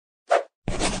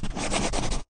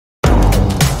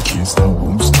stop,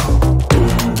 won't stop.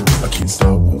 I can't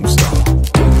stop, won't stop. I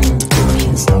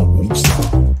can't stop, won't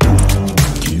stop.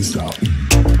 Can't stop.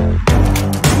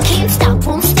 Can't stop,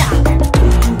 won't stop.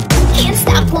 Can't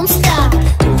stop, won't stop.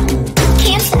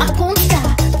 Can't stop, won't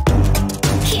stop.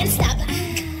 Can't stop.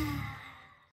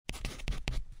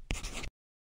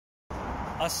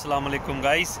 Assalamu alaikum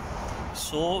guys.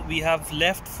 So we have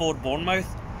left for Bournemouth,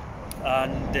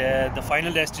 and the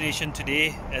final destination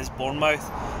today is Bournemouth.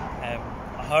 I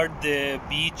heard the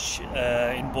beach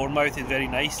in Bournemouth is very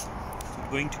nice, so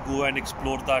we're going to go and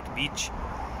explore that beach.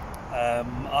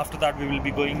 After that we will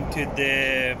be going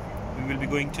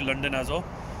to London as well.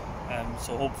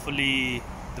 So hopefully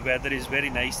the weather is very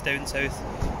nice down south.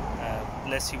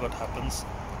 Let's see what happens.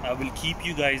 I will keep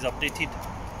you guys updated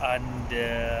and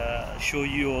show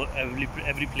you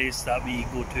every place that we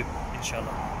go to,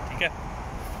 inshallah. Okay?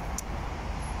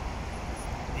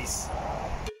 Peace.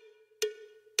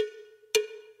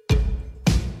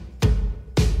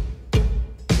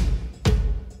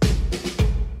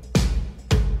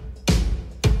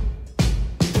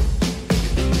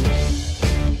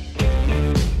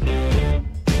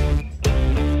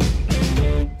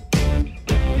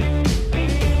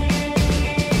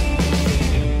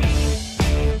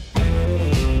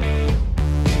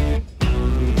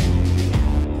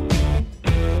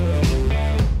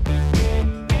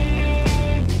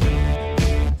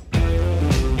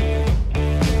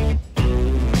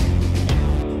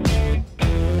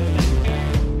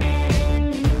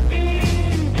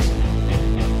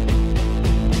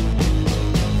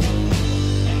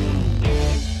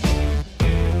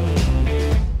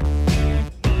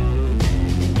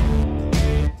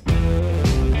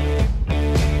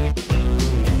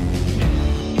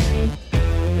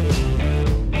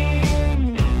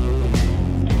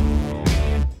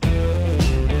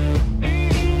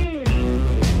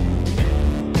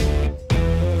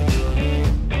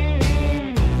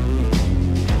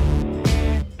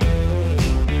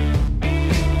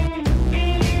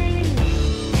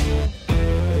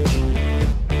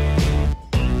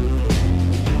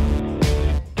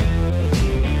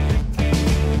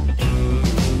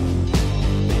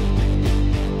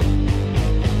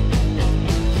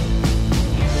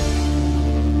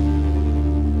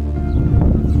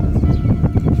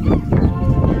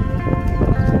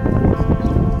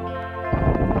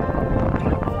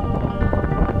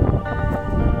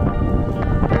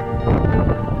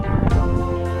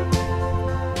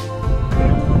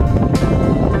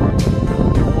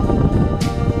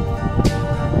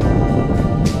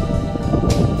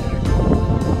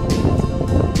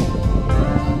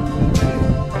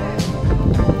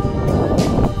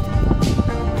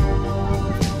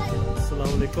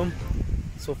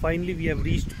 So finally we have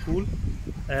reached Poole.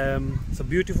 It's a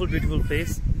beautiful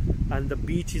place, and the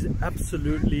beach is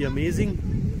absolutely amazing.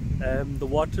 The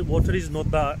water is not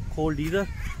that cold either,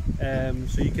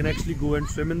 so you can actually go and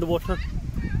swim in the water.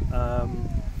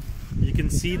 You can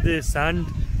see the sand.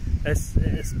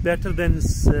 It's better than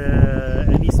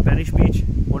any Spanish beach,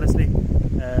 honestly.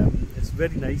 It's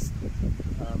very nice.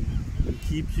 We'll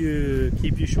keep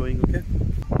you showing, okay?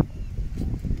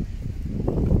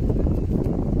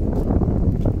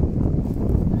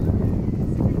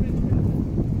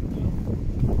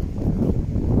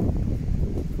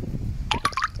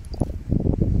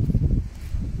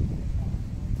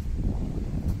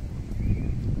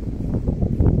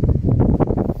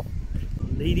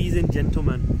 Ladies and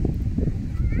gentlemen,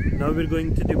 now we're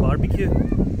going to do barbecue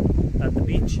at the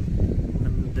beach,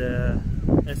 and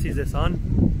this is Ehsan,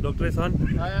 Dr. Ehsan.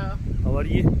 Hiya. How are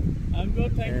you? I'm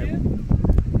good, thank you.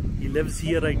 He lives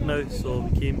here right now, so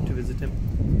we came to visit him.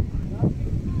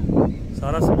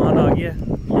 सारा सामान आ गया है,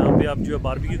 यहाँ पे आप जो है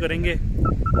barbecue करेंगे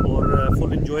और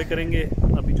फुल एंजॉय करेंगे.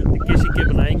 अभी जो टिक्के शिक्के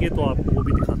बनाएंगे तो आपको वो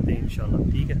भी दिखाते हैं इंशाल्लाह,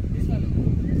 ठीक है?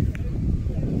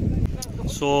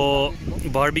 सो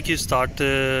बारबेक्यू स्टार्ट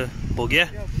हो गया.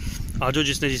 आ जाओ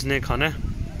जिसने खाना है.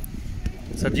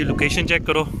 सर जी लोकेशन चेक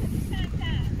करो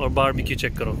और बारबेक्यू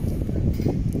चेक करो.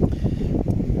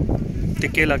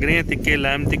 टिक्के लग रहे हैं, टिक्के,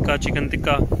 lamb tikka, chicken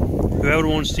tikka. Whoever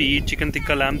wants to eat chicken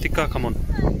tikka, lamb tikka, come on.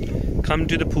 Come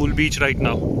to the Poole beach right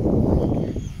now.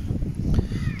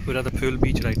 We're at the Poole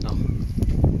beach right now.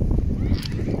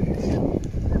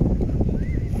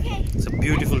 It's a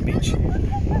beautiful beach.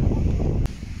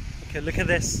 Okay, look at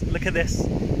this, look at this.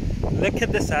 Look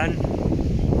at the sand.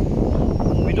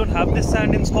 We don't have this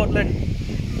sand in Scotland.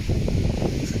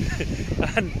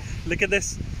 And look at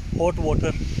this, hot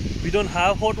water. We don't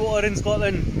have hot water in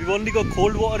Scotland. We've only got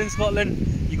cold water in Scotland.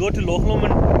 You go to Loch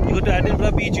Lomond, you go to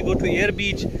Edinburgh Beach, you go to Ayr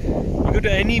Beach, you go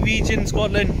to any beach in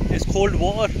Scotland, it's cold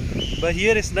water. But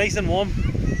here it's nice and warm.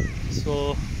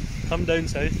 So come down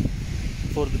south.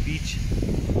 for the beach.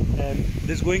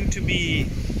 There's going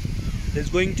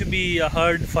to be a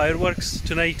hard fireworks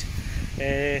tonight.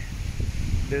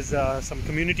 There's some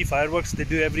community fireworks they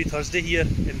do every Thursday here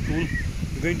in Poole.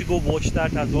 We're going to go watch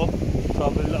that as well. So I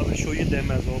will show you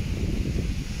them as well.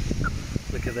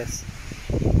 Look at this.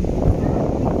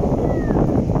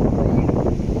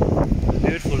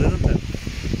 Beautiful, isn't it?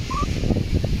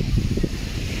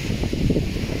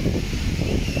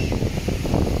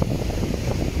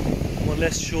 Well,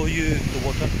 let's show you the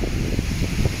water.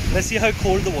 Let's see how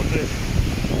cold the water is.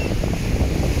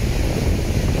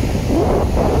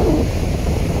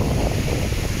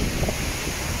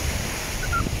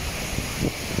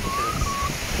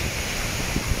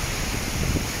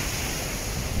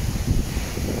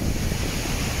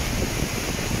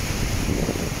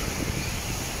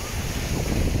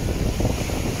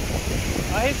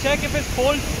 Hey, check if it's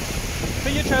cold.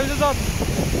 Put your trousers on.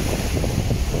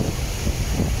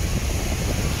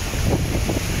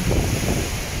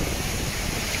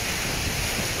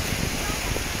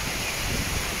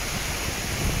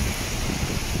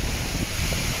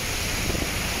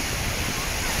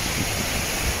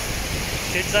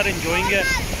 Kids are enjoying it.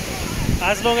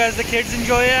 As long as the kids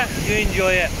enjoy it, you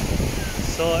enjoy it.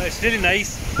 So it's really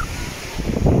nice.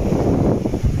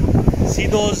 See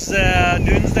those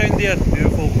dunes down there?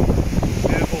 Beautiful,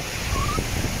 beautiful.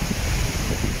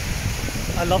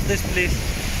 I love this place.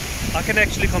 I can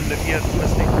actually come live here,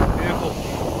 honestly. Beautiful.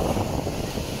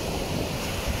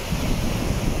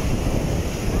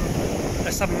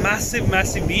 It's a massive,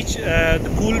 massive beach.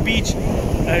 The Poole beach.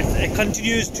 It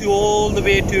continues to all the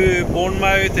way to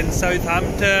Bournemouth and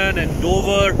Southampton and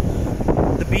Dover.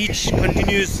 The beach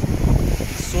continues.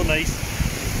 It's so nice.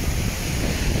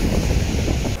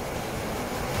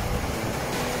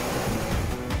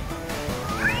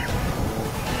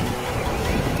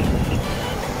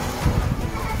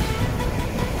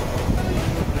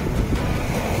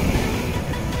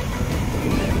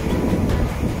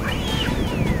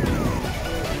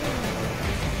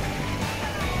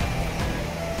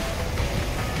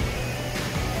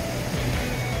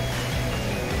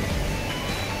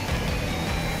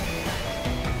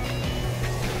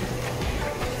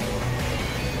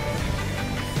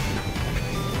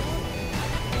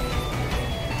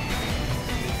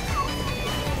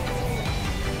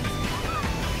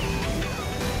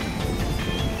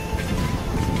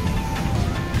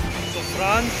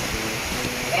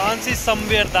 France is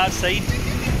somewhere that side.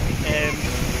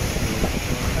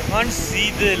 I can't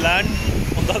see the land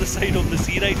on the other side of the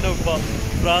sea right now, but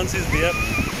France is there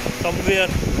somewhere.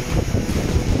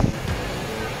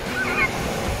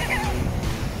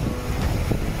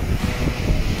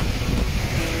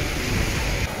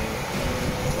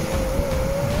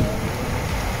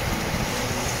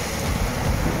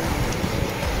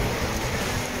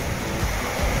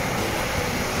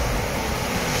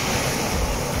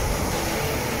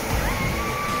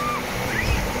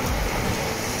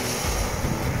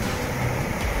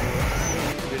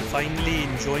 Finally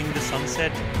enjoying the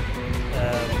sunset.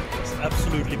 It's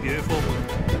absolutely beautiful.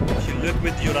 If you look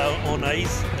with your own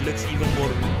eyes, it looks even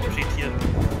more prettier.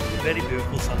 Very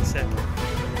beautiful sunset.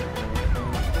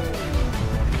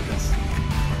 Yes.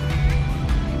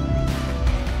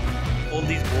 All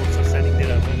these boats are standing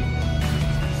there as well.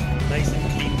 Nice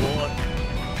and clean water.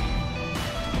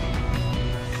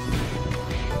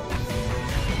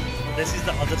 This is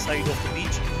the other side of the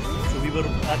beach. So we were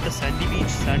at the sandy beach,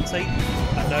 sand side,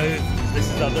 and now this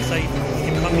is the other side.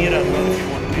 You can come here as well if you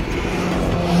want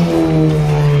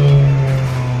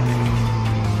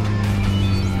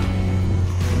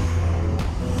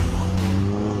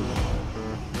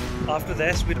to. After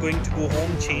this, we're going to go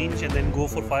home, change, and then go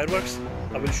for fireworks.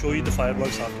 I will show you the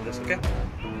fireworks after this, okay?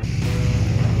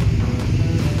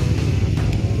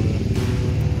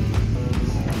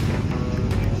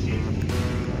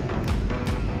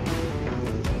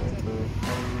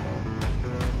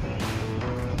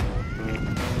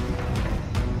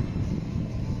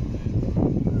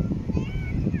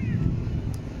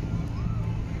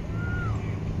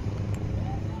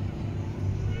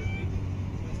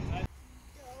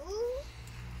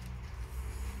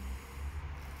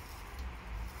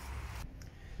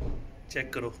 Check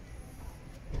करो,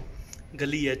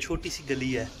 गली है, छोटी सी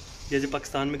गली है, जैसे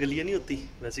पाकिस्तान में गलियाँ नहीं होती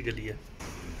वैसी गली है।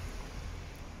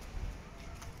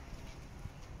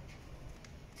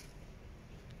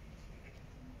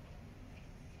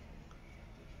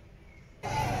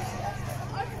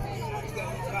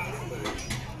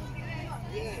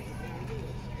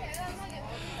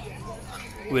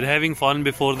 We're having fun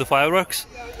before the fireworks,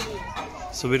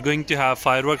 so we're going to have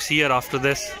fireworks here after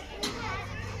this.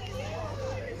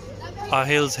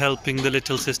 Ahil's helping the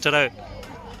little sister out.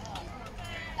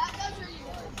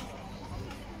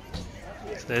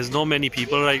 There's not many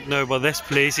people right now, but this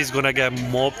place is gonna get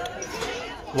mobbed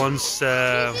once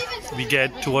we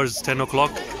get towards 10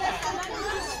 o'clock.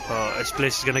 This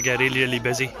place is gonna get really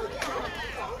busy.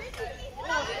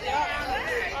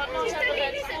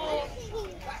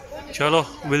 Chalo,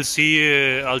 we'll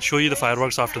see. I'll show you the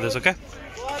fireworks after this, okay?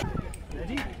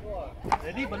 Ready?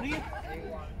 Ready? Baniye?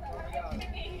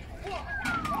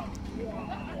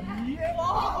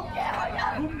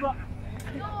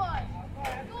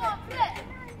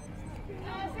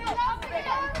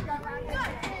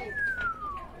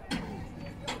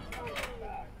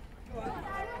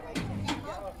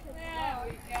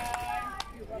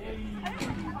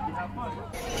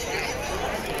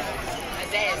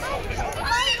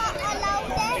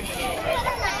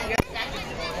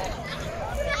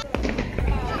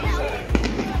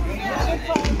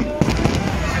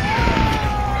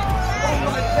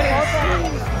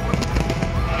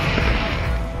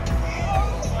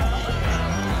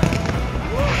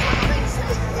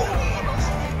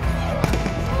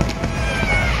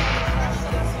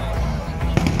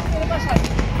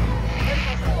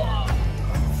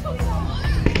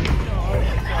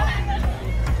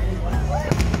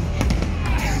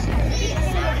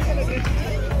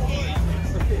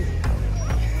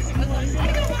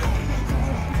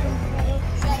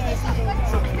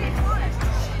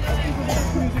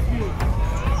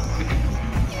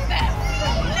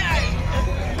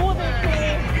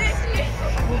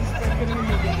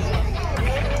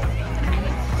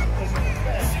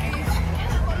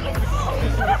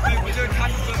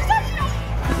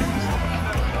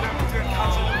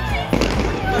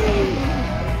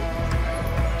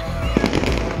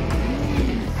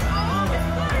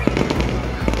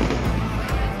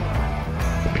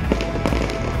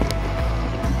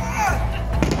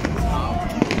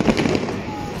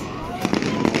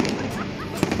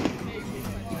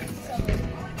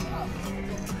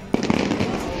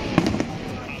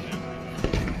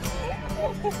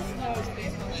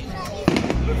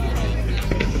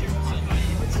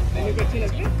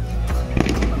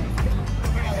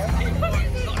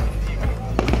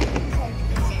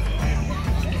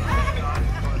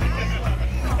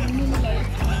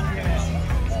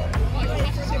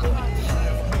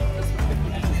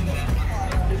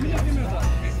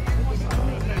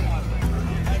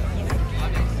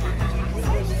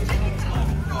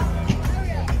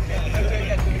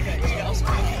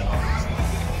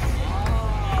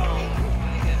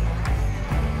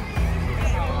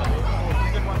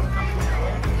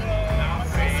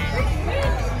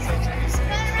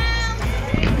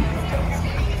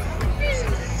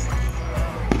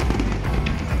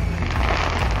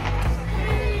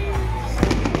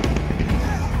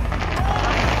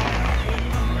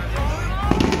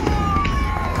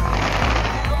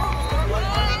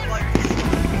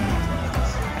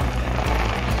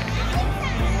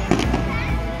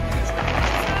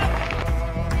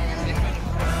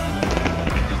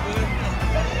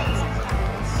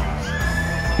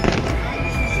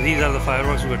 These are the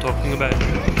fireworks we were talking about.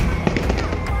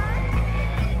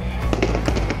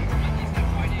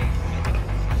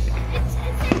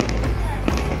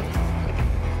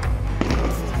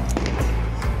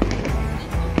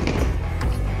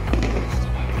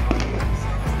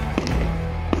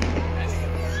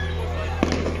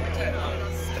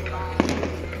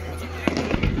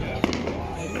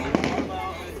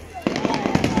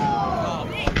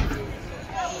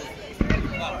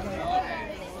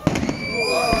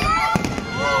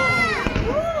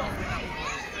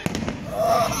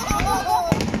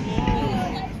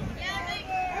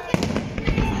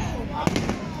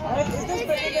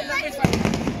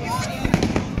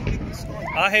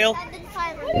 Hale,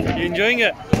 you enjoying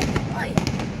it?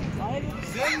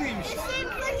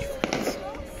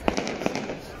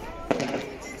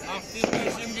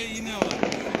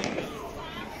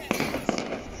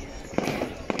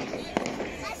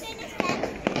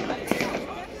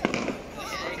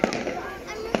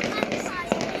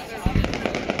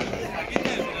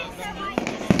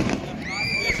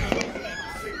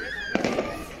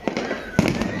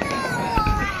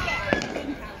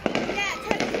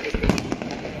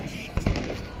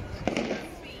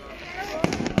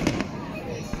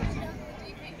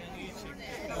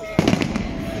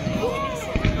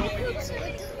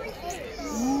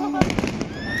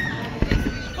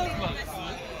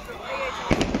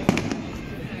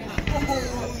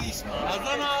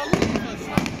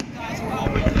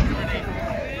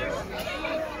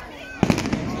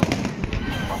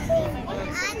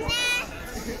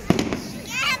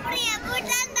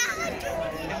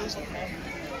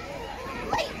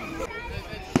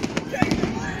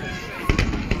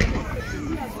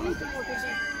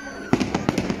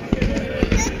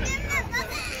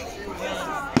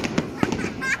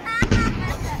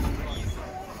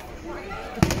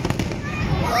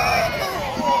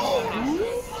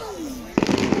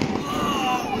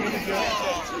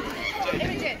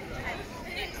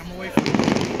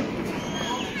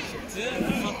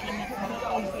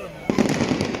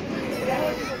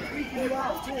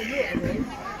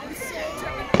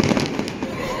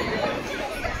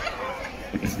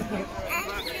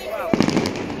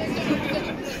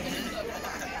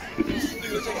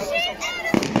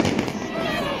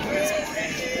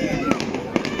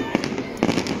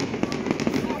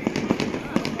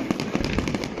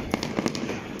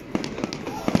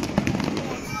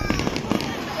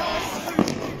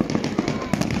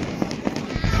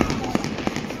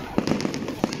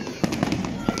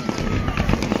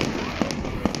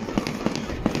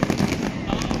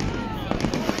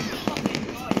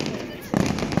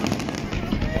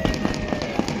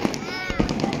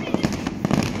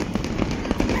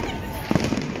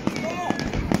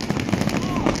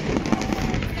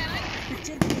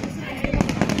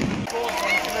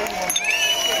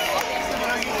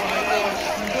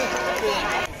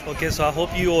 Okay, so I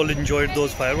hope you all enjoyed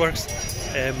those fireworks.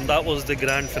 That was the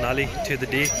grand finale to the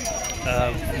day.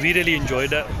 We really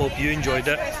enjoyed it. Hope you enjoyed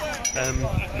it.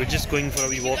 We're just going for a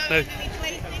wee walk now.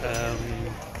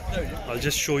 I'll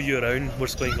just show you around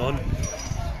what's going on.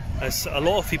 As a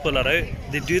lot of people are out.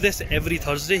 They do this every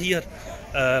Thursday here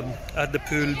at the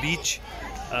Poole beach.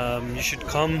 You should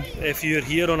come if you're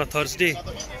here on a Thursday.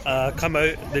 Come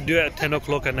out. They do it at 10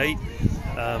 o'clock at night.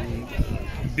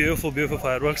 Beautiful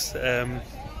fireworks.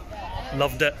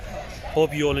 Loved it.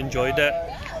 Hope you all enjoyed it.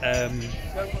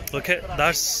 Okay,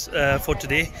 that's for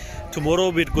today.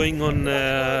 Tomorrow we're going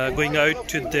out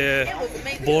to the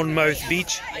Bournemouth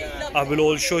beach. I will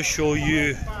also show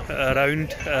you around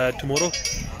tomorrow.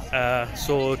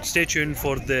 So stay tuned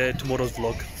for tomorrow's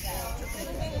vlog.